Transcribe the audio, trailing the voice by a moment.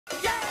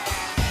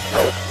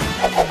Lonzo,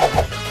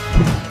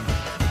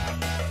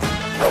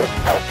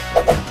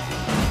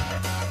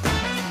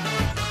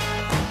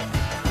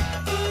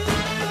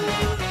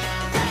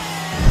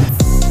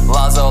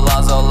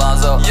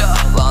 yeah.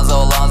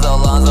 Lonzo,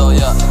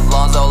 yeah.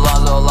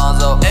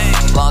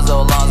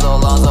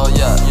 Lonzo,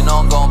 yeah. You know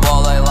I'm gon'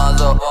 ball like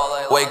Lonzo.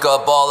 Wake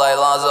up, ball like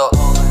Lonzo.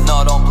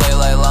 No, don't play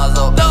like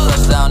Lonzo.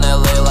 Touchdown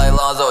LA like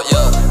Lonzo,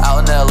 yeah. Out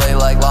in LA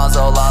like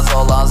Lonzo,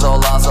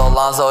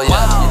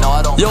 yeah. You know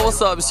I don't. Yo,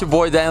 what's up? It's your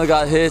boy Daniel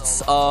Got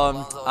Hits.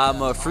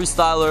 I'm a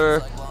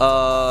freestyler,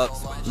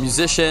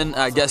 musician,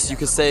 I guess you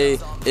could say,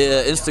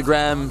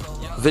 Instagram,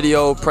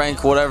 video,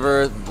 prank,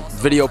 whatever,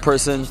 video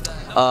person.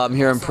 I'm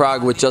here in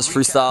Prague with Just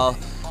Freestyle,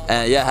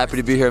 and yeah, happy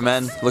to be here,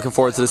 man. Looking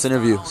forward to this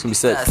interview. It's gonna be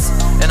sick.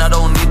 And I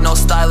don't need no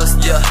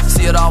stylist, yeah.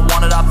 See it, I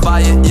want it, I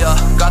buy it, yeah.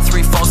 Got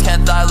 3 phones,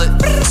 can't dial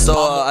it. So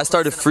I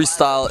started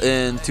freestyle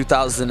in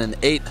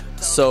 2008.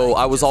 So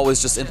I was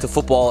always just into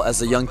football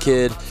as a young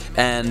kid,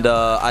 and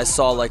I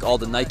saw like all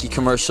the Nike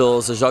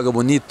commercials, the Joga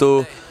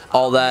Bonito,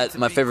 all that.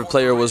 My favorite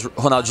player was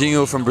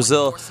Ronaldinho from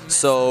Brazil.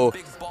 So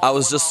I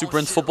was just super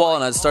into football,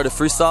 and I started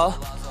freestyle.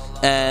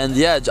 And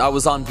yeah, I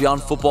was on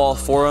Beyond Football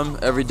forum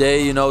every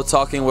day, you know,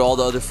 talking with all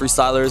the other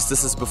freestylers.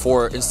 This is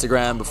before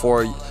Instagram,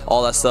 before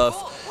all that stuff,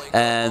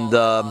 and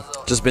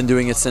just been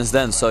doing it since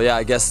then. So yeah,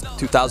 I guess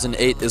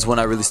 2008 is when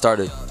I really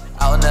started.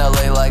 Out in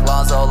LA like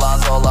Lonzo,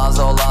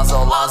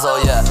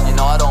 yeah. You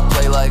know I don't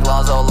play like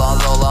Lonzo,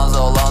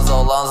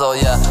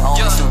 yeah. I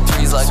only shoot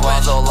threes like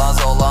Lonzo,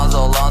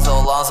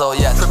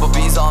 yeah. Triple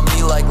B's on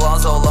me like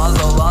Lonzo,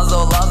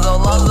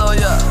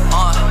 yeah.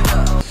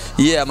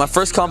 Yeah, my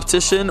first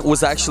competition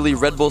was actually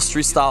Red Bull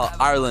Freestyle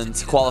Ireland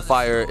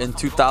qualifier in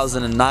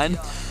 2009.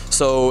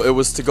 So it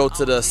was to go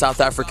to the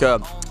South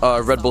Africa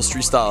Red Bull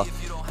Freestyle,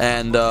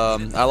 and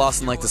I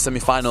lost in like the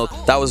semi-final.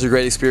 That was a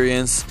great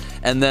experience.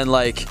 And then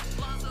like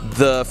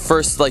the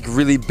first like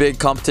really big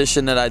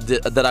competition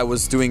that I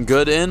was doing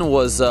good in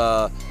was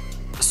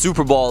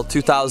Super Bowl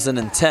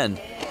 2010.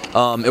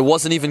 It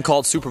wasn't even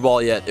called Super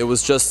Bowl yet. It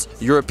was just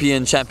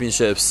European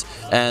Championships,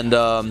 and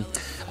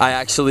I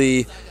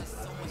actually,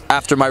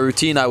 after my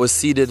routine, I was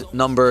seeded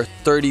number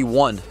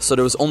 31. So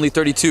there was only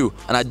 32,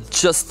 and I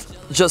just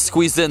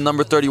squeezed in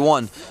number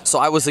 31. So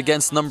I was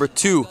against number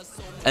 2,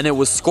 and it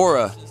was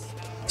Scora.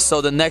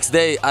 So the next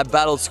day, I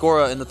battled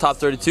Scora in the top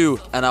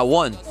 32, and I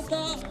won.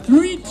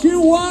 3,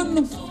 2, 1.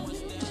 And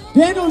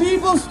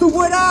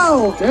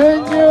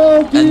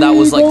that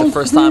was like the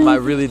first time I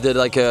really did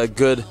like a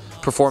good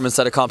performance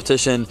at a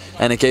competition,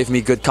 and it gave me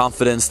good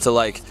confidence to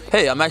like,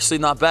 hey, I'm actually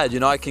not bad, you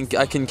know, I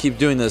can keep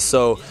doing this.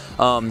 So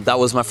that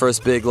was my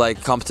first big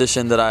like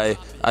competition that I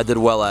did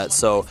well at.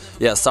 So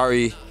yeah,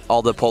 sorry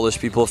all the Polish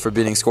people for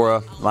beating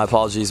Scora, my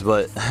apologies,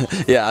 but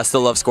yeah, I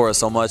still love Scora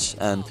so much,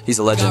 and he's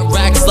a legend. Got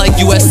racks like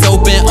US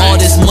Open, all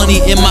this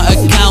money in my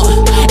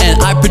account,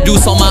 and I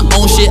produce all my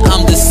own shit.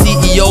 I'm the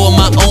CEO of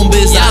my own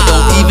biz. I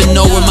don't even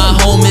know where my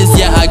home is.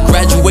 Yeah, I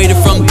graduated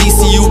from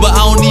DCU, but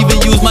I don't even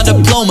use my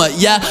diploma.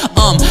 Yeah,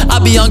 I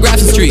be on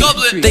Grafton Street.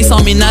 They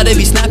saw me now, they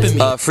be snapping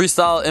me.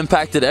 Freestyle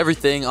impacted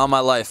everything on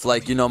my life.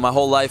 Like, you know, my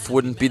whole life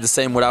wouldn't be the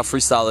same without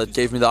freestyle. It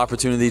gave me the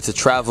opportunity to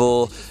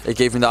travel. It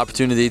gave me the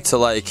opportunity to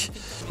like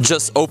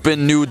just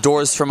open new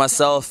doors for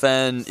myself,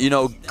 and you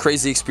know,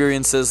 crazy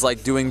experiences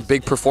like doing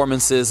big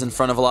performances in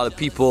front of a lot of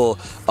people,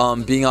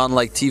 being on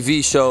like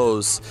TV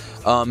shows,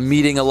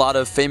 meeting a lot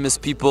of famous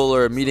people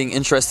or meeting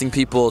interesting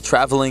people,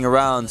 traveling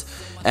around,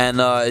 and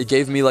it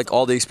gave me like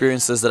all the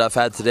experiences that I've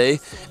had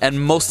today.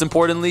 And most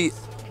importantly,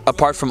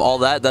 apart from all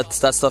that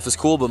stuff is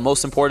cool, but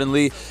most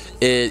importantly,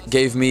 it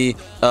gave me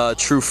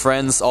true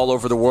friends all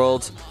over the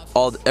world,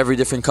 every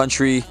different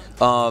country,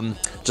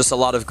 just a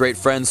lot of great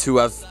friends who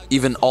have,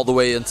 even all the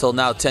way until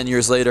now, 10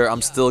 years later,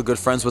 I'm still good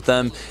friends with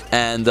them.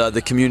 And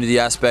the community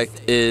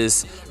aspect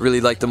is really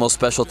like the most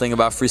special thing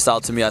about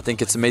freestyle to me. I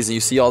think it's amazing.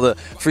 You see all the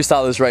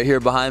freestylers right here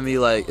behind me,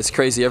 like it's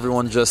crazy.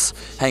 Everyone just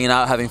hanging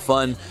out, having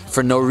fun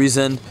for no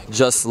reason,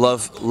 just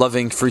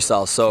loving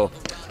freestyle. So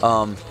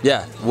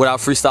yeah, without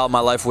freestyle,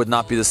 my life would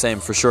not be the same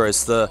for sure.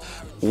 It's the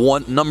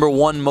number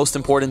one most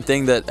important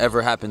thing that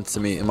ever happened to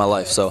me in my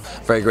life. So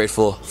very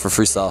grateful for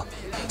freestyle.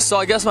 So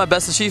I guess my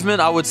best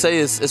achievement, I would say,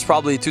 is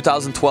probably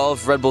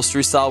 2012 Red Bull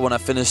Freestyle, when I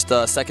finished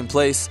second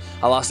place.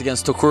 I lost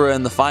against Tokura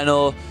in the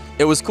final.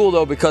 It was cool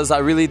though, because I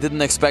really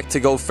didn't expect to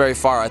go very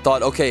far. I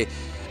thought, okay,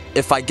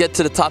 if I get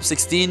to the top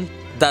 16,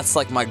 that's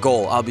like my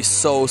goal. I'll be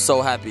so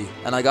happy.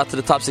 And I got to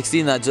the top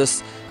 16,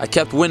 and I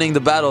kept winning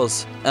the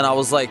battles, and I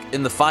was like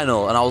in the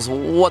final, and I was,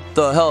 what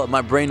the hell?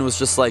 My brain was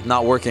just like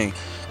not working.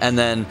 And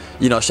then,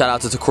 you know, shout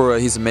out to Tokura,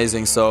 he's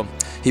amazing, so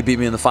he beat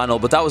me in the final.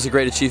 But that was a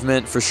great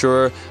achievement for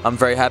sure. I'm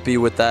very happy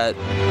with that.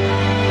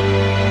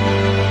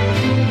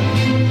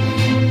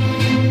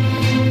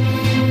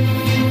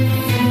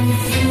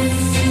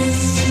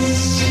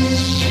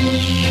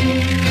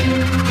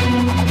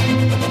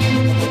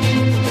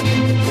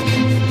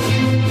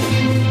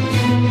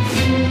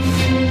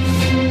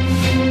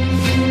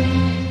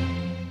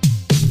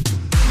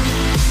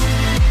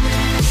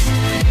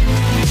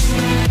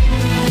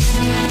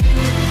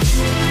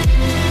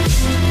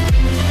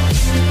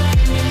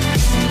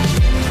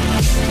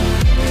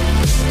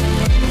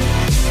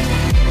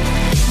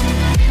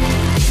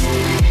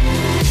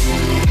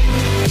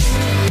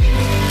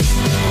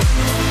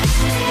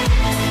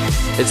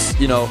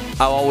 you know,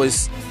 I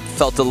always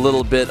felt a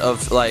little bit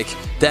of like,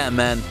 damn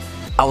man,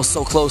 I was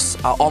so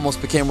close, I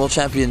almost became world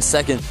champion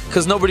second,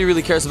 because nobody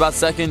really cares about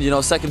second, you know,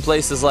 second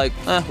place is like,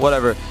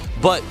 whatever,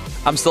 but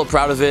I'm still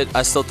proud of it.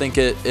 I still think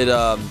it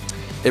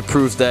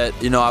proved that,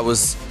 you know, I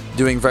was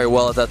doing very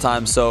well at that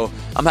time, so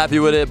I'm happy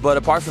with it. But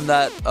apart from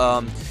that,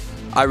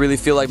 I really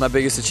feel like my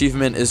biggest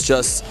achievement is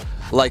just,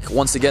 like,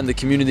 once again, the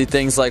community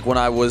things, like when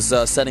I was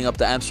setting up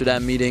the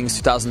Amsterdam meetings,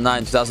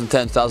 2009,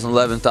 2010,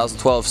 2011,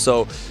 2012,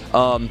 so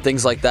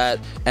things like that,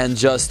 and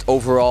just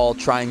overall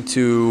trying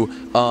to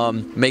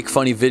make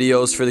funny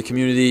videos for the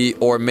community,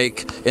 or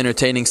make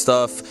entertaining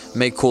stuff,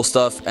 make cool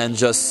stuff, and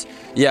just,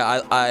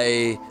 yeah,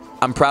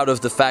 I'm proud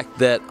of the fact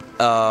that,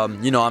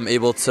 you know, I'm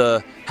able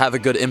to have a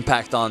good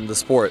impact on the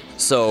sport.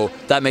 So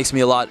that makes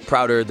me a lot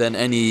prouder than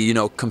any, you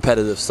know,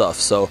 competitive stuff.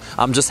 So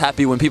I'm just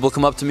happy when people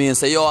come up to me and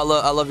say, yo,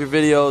 I love your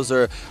videos,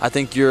 or I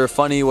think you're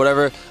funny,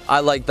 whatever. I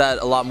like that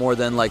a lot more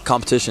than like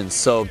competitions.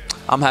 So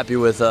I'm happy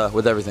with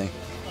everything.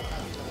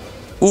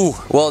 Ooh,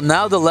 well,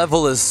 now the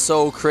level is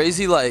so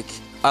crazy. Like,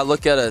 I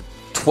look at a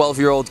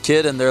 12-year-old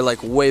kid and they're like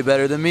way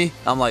better than me.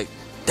 I'm like,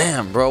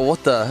 damn, bro,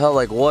 what the hell?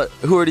 Like, what?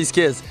 Who are these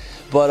kids?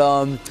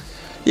 But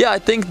yeah, I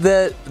think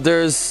that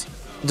there's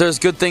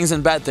good things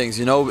and bad things,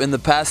 you know. In the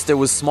past it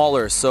was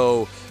smaller,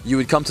 so you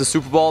would come to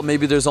Super Bowl,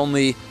 maybe there's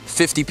only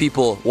 50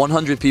 people,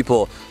 100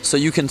 people, so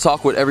you can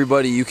talk with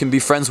everybody, you can be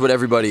friends with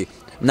everybody.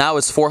 Now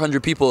it's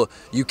 400 people,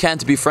 you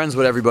can't be friends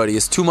with everybody,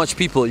 it's too much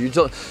people. You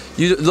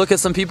look at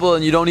some people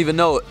and you don't even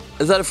know,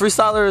 is that a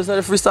freestyler, is that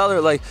a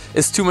freestyler? Like,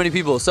 it's too many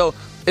people. So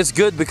it's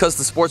good because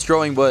the sport's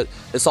growing, but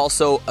it's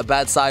also a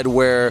bad side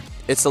where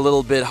it's a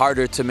little bit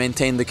harder to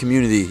maintain the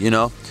community, you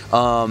know,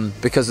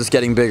 because it's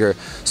getting bigger.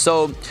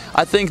 So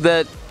I think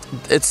that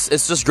it's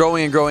just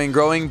growing and growing and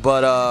growing,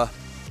 but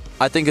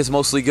I think it's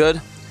mostly good.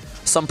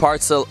 Some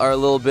parts are a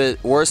little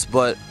bit worse,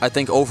 but I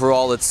think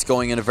overall it's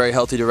going in a very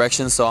healthy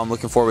direction, so I'm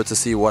looking forward to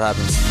see what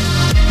happens.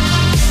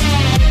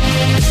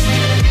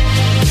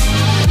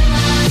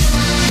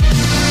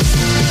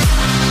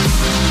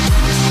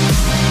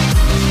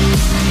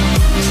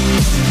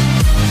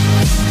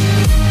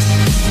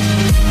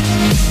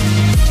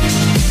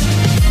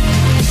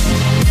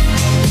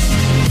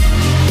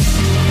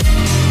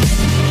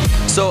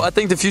 So I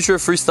think the future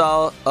of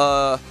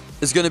freestyle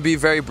is going to be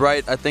very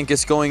bright. I think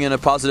it's going in a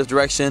positive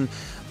direction.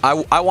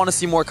 I want to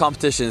see more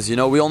competitions. You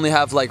know, we only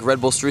have like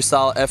Red Bull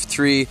Freestyle,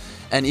 F3,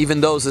 and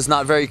even those is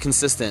not very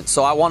consistent.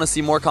 So I want to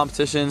see more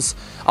competitions.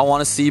 I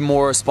want to see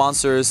more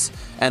sponsors,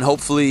 and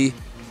hopefully,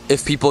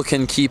 if people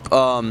can keep,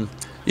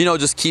 you know,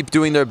 just keep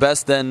doing their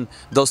best, then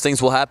those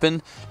things will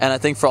happen. And I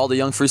think for all the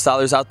young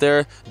freestylers out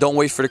there, don't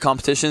wait for the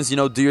competitions, you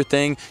know, do your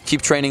thing,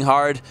 keep training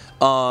hard.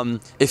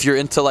 If you're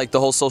into like the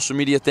whole social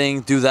media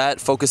thing, do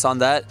that, focus on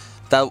that.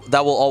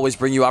 That will always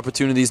bring you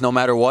opportunities no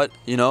matter what,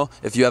 you know,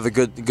 if you have a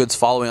good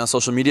following on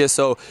social media.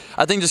 So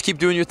I think just keep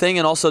doing your thing,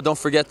 and also don't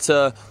forget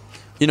to,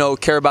 you know,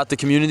 care about the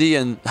community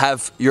and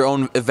have your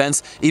own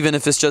events, even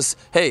if it's just,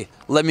 hey,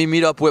 let me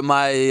meet up with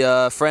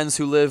my friends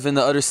who live in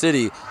the other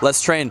city.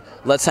 Let's train,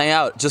 let's hang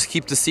out, just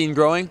keep the scene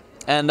growing,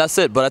 and that's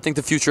it. But I think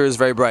the future is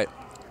very bright.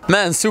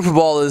 Man, Super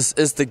Bowl is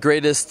the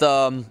greatest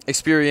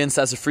experience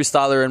as a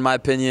freestyler, in my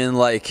opinion.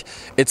 Like,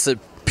 it's a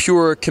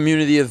pure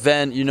community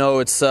event, you know.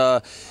 It's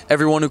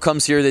everyone who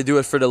comes here, they do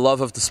it for the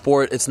love of the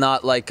sport. It's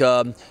not like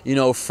you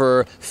know,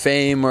 for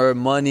fame or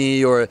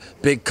money or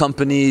big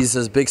companies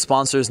as big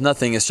sponsors,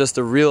 nothing. It's just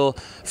the real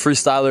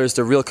freestylers,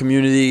 the real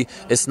community.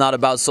 It's not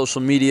about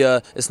social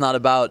media, it's not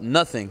about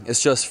nothing.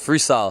 It's just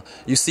freestyle.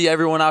 You see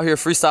everyone out here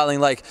freestyling.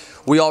 Like,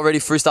 we already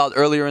freestyled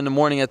earlier in the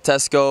morning at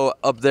Tesco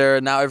up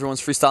there. Now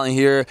everyone's freestyling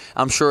here.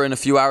 I'm sure in a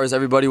few hours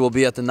everybody will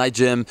be at the night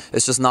gym.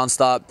 It's just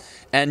nonstop,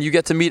 and you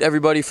get to meet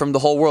everybody from the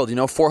whole world, you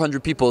know.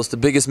 400 people is the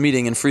biggest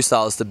meeting in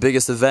freestyle. It's the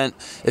biggest event.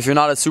 If you're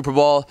not at Super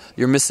Bowl,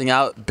 you're missing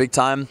out big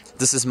time.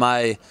 This is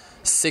my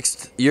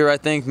 6th year, I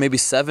think, maybe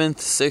 7th,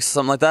 6th,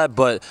 something like that.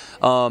 But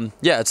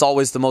yeah, it's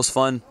always the most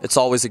fun. It's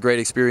always a great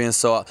experience.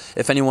 So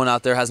if anyone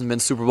out there hasn't been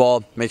to Super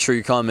Bowl, make sure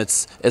you come.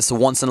 It's a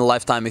once in a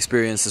lifetime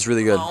experience. It's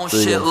really good.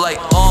 Really good.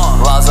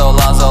 Lonzo,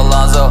 Lonzo,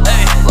 Lonzo,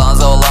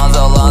 Lonzo,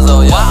 Lonzo,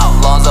 Lonzo, yeah.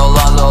 Lonzo,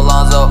 Lonzo,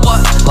 Lonzo,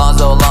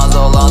 Lonzo,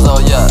 Lonzo,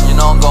 Lonzo, yeah. You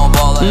know I'm going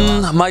ball.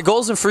 My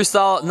goals in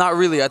freestyle, not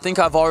really. I think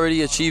I've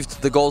already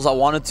achieved the goals I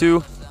wanted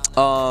to.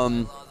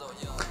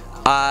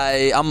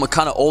 I'm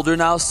kind of older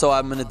now, so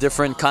I'm in a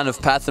different kind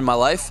of path in my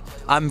life.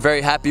 I'm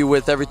very happy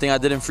with everything I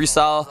did in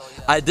freestyle.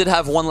 I did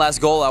have one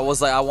last goal. I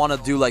was like, I want to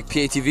do like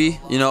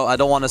PATV. You know, I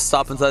don't want to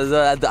stop until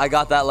that. I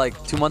got that like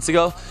 2 months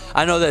ago.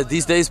 I know that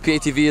these days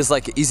PATV is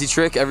like an easy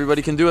trick.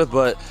 Everybody can do it,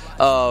 but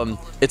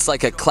it's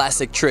like a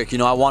classic trick. You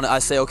know, I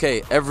say,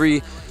 okay,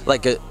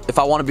 if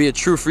I want to be a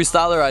true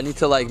freestyler, I need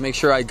to like make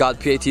sure I got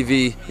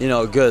PATV, you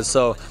know, good.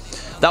 So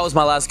that was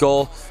my last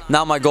goal.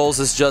 Now my goals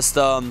is just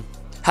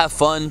have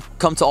fun,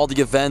 come to all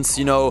the events,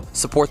 you know,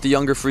 support the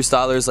younger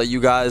freestylers like you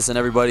guys and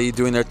everybody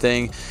doing their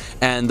thing,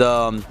 and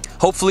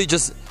hopefully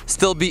just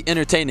still be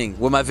entertaining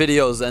with my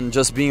videos and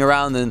just being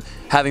around and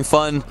having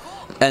fun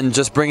and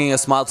just bringing a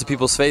smile to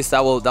people's face.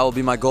 That will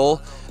be my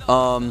goal.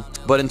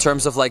 But in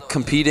terms of like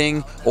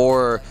competing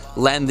or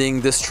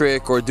landing this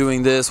trick or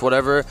doing this,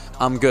 whatever,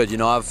 I'm good. You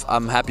know,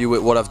 I'm happy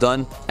with what I've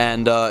done,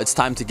 and it's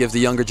time to give the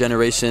younger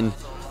generation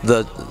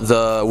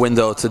the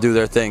window to do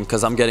their thing,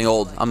 because I'm getting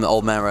old. I'm an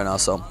old man right now,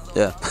 so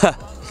yeah.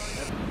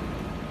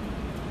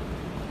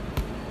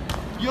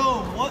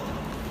 Yo, what?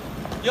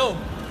 Yo,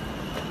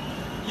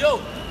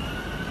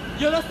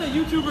 that's the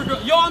YouTuber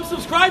girl. Yo, I'm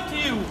subscribed to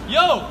you.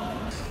 Yo.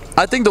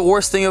 I think the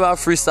worst thing about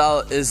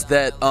freestyle is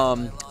that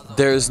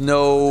there's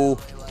no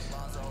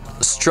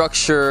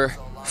structure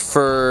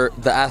for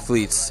the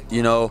athletes.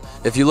 You know,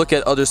 if you look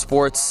at other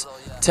sports,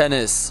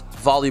 tennis,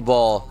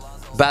 volleyball,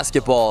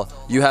 basketball,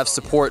 you have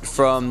support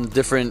from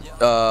different,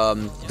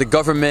 the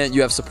government,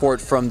 you have support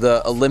from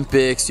the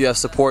Olympics, you have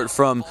support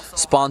from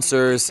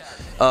sponsors.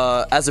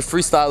 As a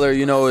freestyler,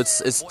 you know,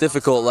 it's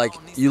difficult. Like,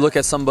 you look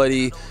at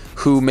somebody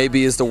who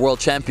maybe is the world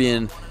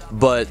champion,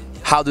 but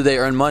how do they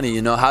earn money?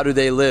 You know, how do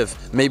they live?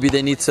 Maybe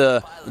they need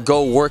to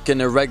go work in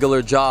a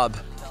regular job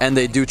and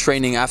they do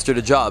training after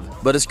the job.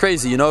 But it's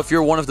crazy, you know, if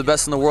you're one of the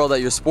best in the world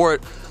at your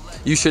sport,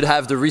 you should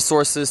have the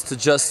resources to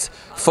just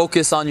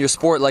focus on your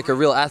sport like a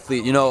real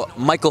athlete. You know,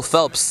 Michael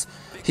Phelps,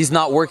 he's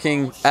not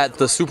working at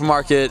the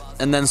supermarket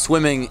and then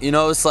swimming. You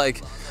know, it's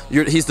like,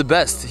 he's the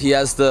best. He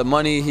has the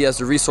money, he has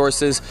the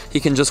resources. He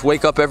can just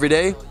wake up every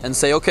day and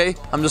say, okay,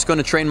 I'm just going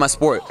to train my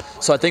sport.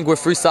 So I think with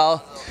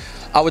freestyle,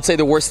 I would say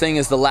the worst thing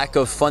is the lack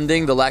of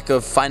funding, the lack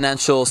of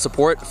financial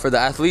support for the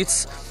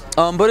athletes.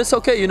 But it's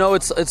okay, you know,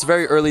 it's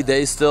very early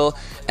days still,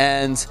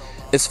 and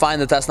it's fine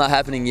that that's not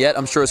happening yet.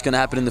 I'm sure it's going to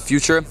happen in the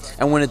future.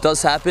 And when it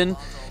does happen,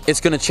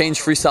 it's going to change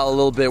freestyle a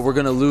little bit. We're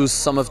going to lose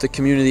some of the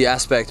community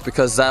aspect,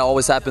 because that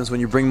always happens when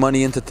you bring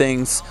money into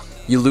things.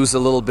 You lose a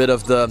little bit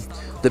of the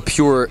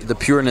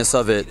pureness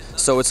of it.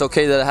 So it's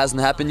okay that it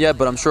hasn't happened yet,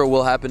 but I'm sure it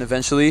will happen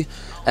eventually.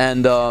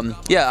 And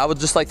yeah, I would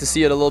just like to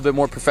see it a little bit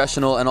more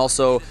professional, and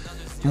also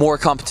more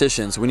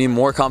competitions. We need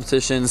more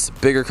competitions,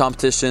 bigger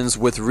competitions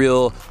with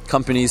real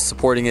companies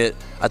supporting it.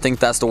 I think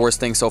that's the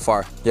worst thing so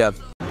far. Yeah.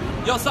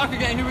 Yo, soccer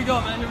game, here we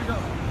go, man, here we go.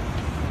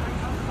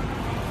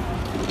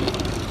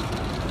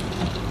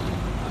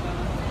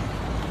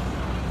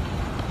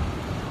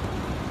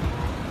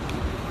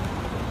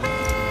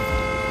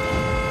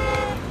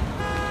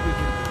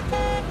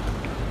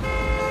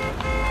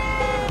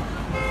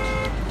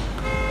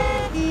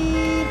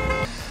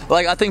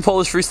 Like, I think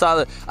Polish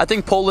freestyler, I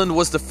think Poland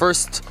was the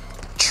first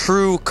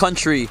true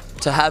country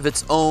to have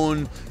its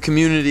own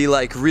community,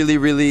 like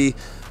really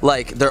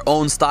like their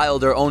own style,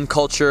 their own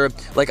culture.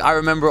 Like, I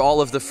remember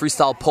all of the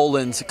Freestyle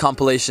Poland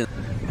compilation.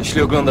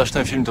 Jeśli oglądasz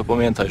ten film, to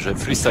pamiętaj, że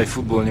freestyle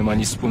football nie ma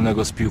nic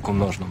wspólnego z piłką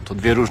nożną. To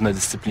dwie różne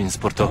dyscypliny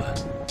sportowe.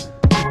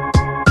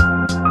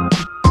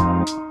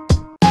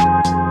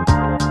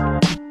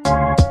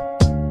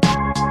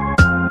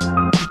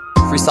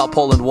 Freestyle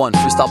Poland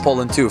 1, Freestyle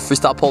Poland 2,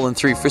 Freestyle Poland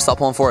 3, Freestyle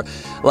Poland 4,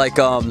 like,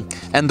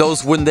 and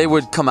those, when they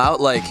would come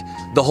out, like,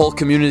 the whole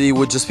community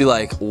would just be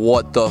like,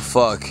 what the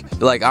fuck?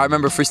 Like, I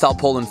remember Freestyle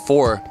Poland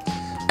 4,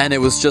 and it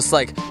was just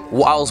like,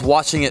 I was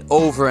watching it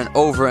over and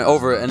over and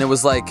over, and it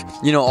was like,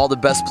 you know, all the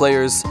best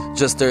players,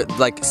 just their,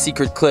 like,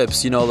 secret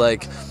clips, you know,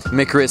 like,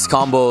 Mikritz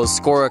combos,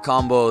 Skora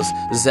combos,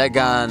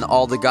 Zegan,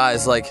 all the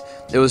guys, like,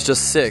 it was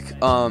just sick.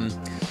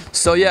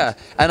 So yeah,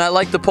 and I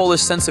like the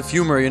Polish sense of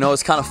humor, you know,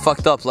 it's kind of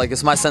fucked up, like,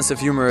 it's my sense of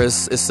humor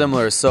is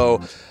similar,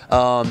 so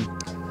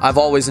I've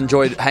always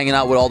enjoyed hanging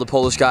out with all the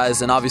Polish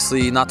guys, and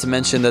obviously not to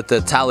mention that the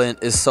talent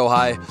is so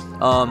high.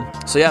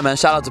 So yeah, man,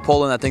 shout out to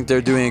Poland. I think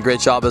they're doing a great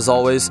job as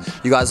always.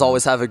 You guys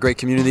always have a great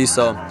community,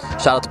 so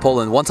shout out to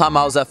Poland. One time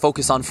I was at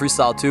Focus on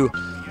Freestyle too.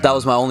 That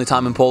was my only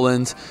time in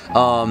Poland,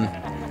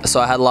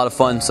 so I had a lot of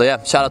fun. So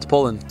yeah, shout out to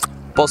Poland.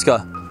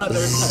 Polska.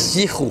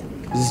 Zdzichu.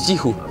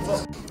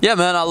 Yeah,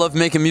 man, I love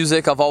making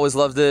music. I've always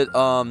loved it.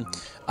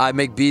 I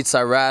make beats,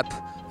 I rap.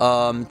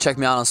 Check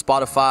me out on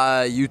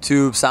Spotify,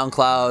 YouTube,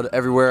 SoundCloud,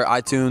 everywhere,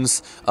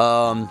 iTunes.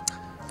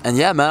 And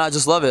yeah, man, I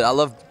just love it. I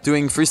love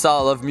doing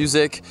freestyle, I love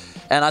music.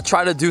 And I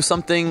try to do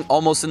something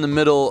almost in the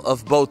middle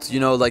of both, you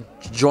know, like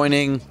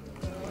joining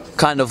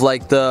kind of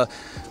like the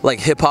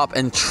hip hop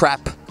and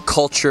trap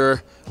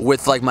culture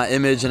with like my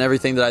image and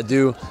everything that I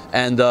do.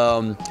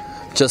 And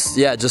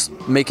just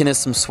making it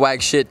some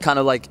swag shit, kind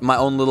of like my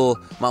own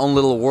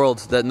little world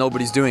that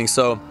nobody's doing.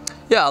 So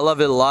yeah, I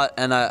love it a lot,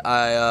 and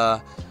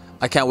I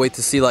can't wait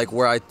to see like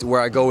where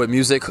I go with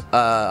music.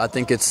 I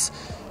think it's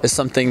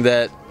something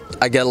that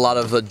I get a lot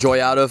of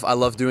joy out of. I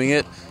love doing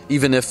it,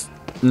 even if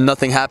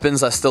nothing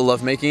happens. I still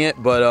love making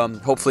it, but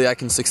hopefully I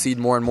can succeed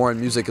more and more in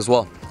music as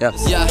well. Yeah.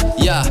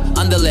 Yeah,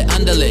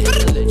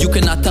 andale. You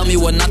cannot tell me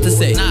what not to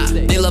say.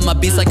 They love my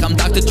beats like I'm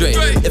Dr. Dre.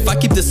 If I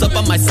keep this up,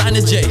 I might sign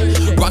a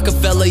J.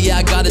 Rockefeller, yeah,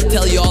 I gotta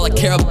tell you, all I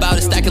care about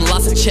is stacking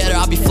lots of cheddar.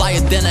 I'll be flyer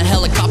than a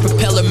helicopter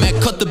propeller,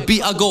 man. Cut the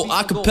beat, I'll go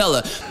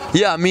acapella.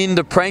 Yeah, I mean,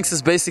 the pranks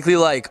is basically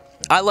like,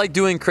 I like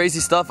doing crazy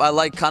stuff. I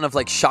like kind of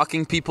like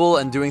shocking people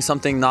and doing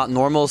something not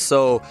normal.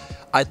 So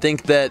I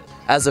think that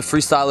as a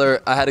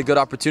freestyler, I had a good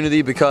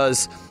opportunity,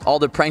 because all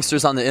the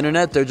pranksters on the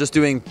internet, they're just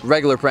doing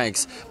regular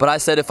pranks. But I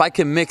said, if I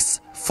can mix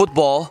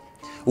football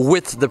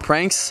with the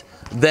pranks,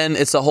 then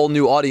it's a whole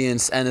new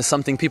audience and it's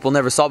something people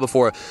never saw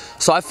before.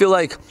 So I feel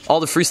like all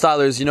the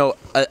freestylers, you know,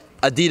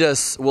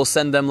 Adidas will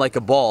send them like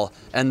a ball,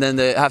 and then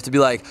they have to be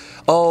like,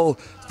 oh,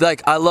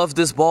 like, I love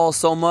this ball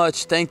so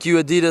much, thank you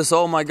Adidas,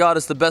 oh my god,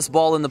 it's the best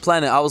ball in the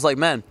planet. I was like,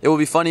 man, it would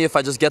be funny if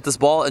I just get this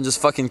ball and just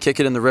fucking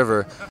kick it in the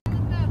river.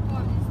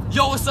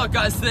 Yo, what's up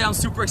guys? Today I'm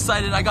super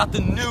excited. I got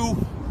the new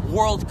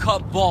World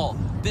Cup ball.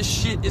 This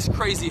shit is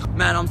crazy.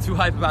 Man, I'm too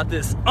hype about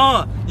this.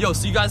 Yo,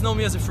 so you guys know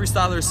me as a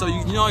freestyler, so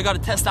you know I gotta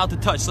test out the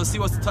touch. Let's see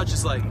what the touch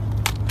is like.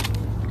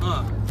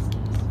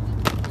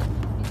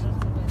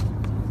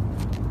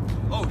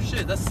 Oh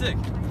shit, that's sick.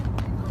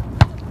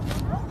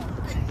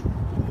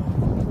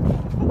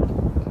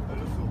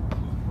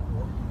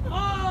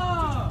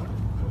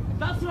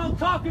 That's what I'm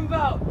talking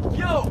about.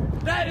 Yo,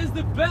 that is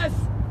the best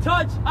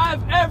touch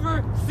I've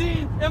ever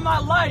seen in my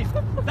life.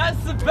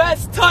 That's the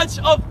best touch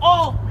of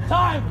all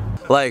time.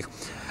 Like,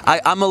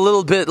 I'm a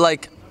little bit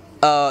like,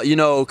 you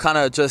know, kind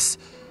of just,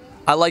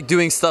 I like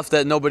doing stuff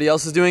that nobody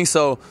else is doing,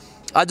 so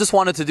I just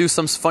wanted to do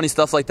some funny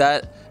stuff like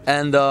that.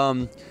 And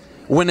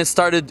when I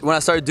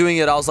started doing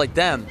it, I was like,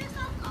 damn,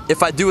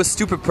 if I do a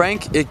stupid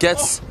prank, it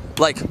gets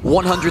like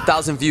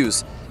 100,000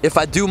 views. If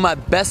I do my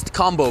best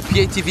combo,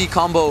 PATV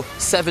combo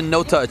 7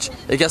 no touch,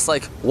 it gets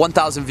like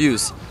 1,000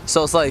 views.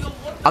 So it's like,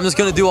 I'm just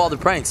gonna do all the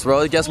pranks, bro.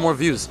 It gets more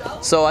views.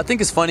 So I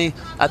think it's funny.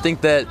 I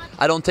think that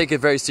I don't take it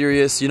very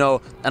serious, you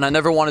know, and I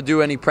never want to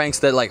do any pranks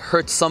that like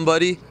hurt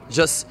somebody.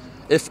 Just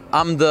if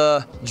I'm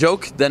the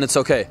joke, then it's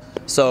okay.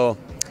 So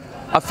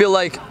I feel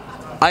like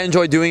I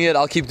enjoy doing it.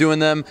 I'll keep doing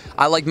them.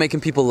 I like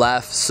making people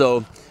laugh.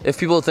 So if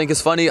people think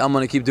it's funny, I'm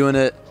gonna keep doing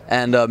it.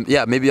 And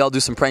yeah, maybe I'll do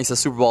some pranks at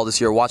Super Bowl this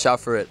year. Watch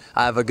out for it.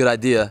 I have a good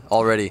idea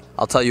already.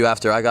 I'll tell you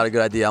after. I got a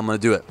good idea. I'm gonna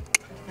do it.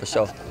 For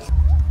sure.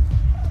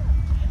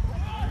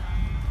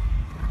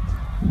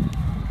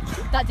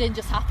 That didn't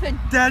just happen.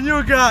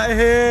 Daniel got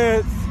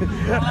hit.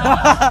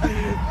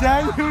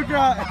 Daniel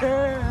got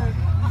hit.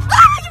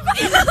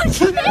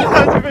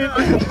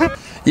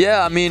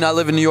 Yeah, I mean, I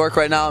live in New York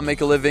right now. I make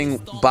a living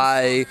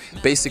by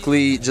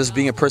basically just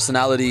being a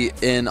personality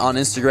on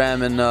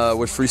Instagram and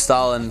with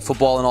freestyle and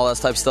football and all that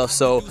type of stuff.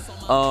 So,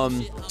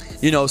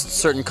 you know,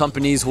 certain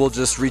companies will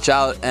just reach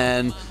out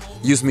and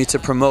use me to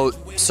promote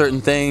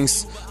certain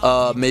things.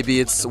 Maybe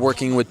it's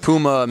working with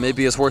Puma,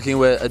 maybe it's working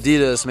with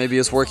Adidas, maybe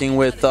it's working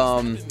with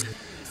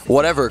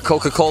whatever,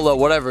 Coca-Cola,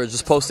 whatever,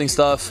 just posting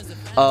stuff,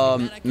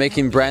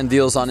 making brand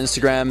deals on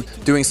Instagram,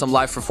 doing some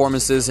live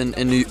performances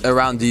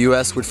around the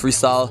US with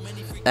freestyle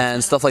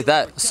and stuff like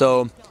that.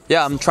 So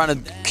yeah, I'm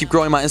trying to keep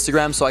growing my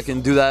Instagram so I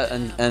can do that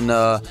and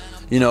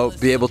you know,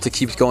 be able to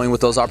keep going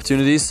with those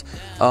opportunities.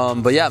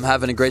 But yeah, I'm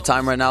having a great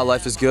time right now.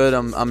 Life is good.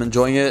 I'm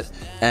enjoying it,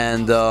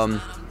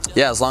 and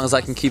yeah, as long as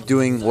I can keep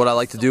doing what I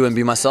like to do and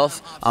be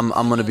myself, I'm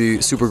gonna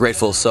be super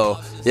grateful. So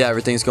yeah,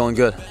 everything's going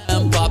good.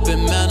 I'm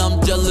popping, man,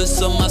 I'm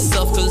jealous of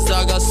myself cause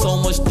I got so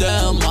much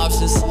damn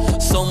options.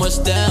 So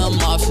much damn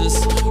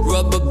options.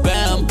 Rubber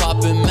band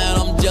popping, man,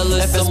 I'm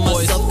jealous of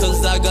myself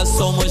cause I got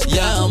so much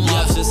damn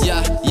options.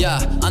 Yeah,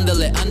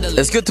 andale, andale.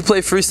 It's good to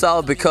play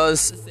freestyle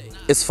because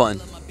it's fun.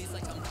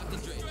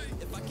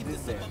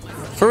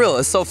 For real,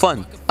 it's so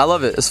fun. I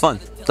love it, it's fun.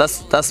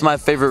 That's my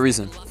favorite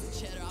reason.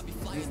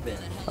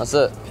 That's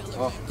it.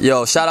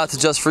 Yo, shout out to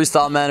Just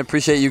Freestyle, man.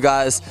 Appreciate you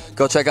guys.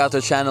 Go check out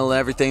their channel and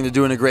everything. They're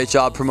doing a great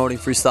job promoting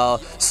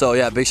freestyle. So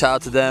yeah, big shout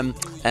out to them.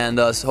 And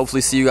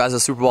hopefully see you guys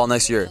at Super Bowl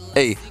next year.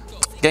 Hey,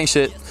 gang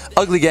shit.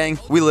 Ugly gang,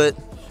 we lit.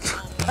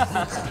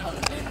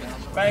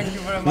 Thank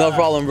you very much. No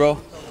problem,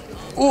 bro.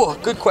 Ooh,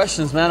 good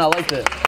questions, man. I liked it.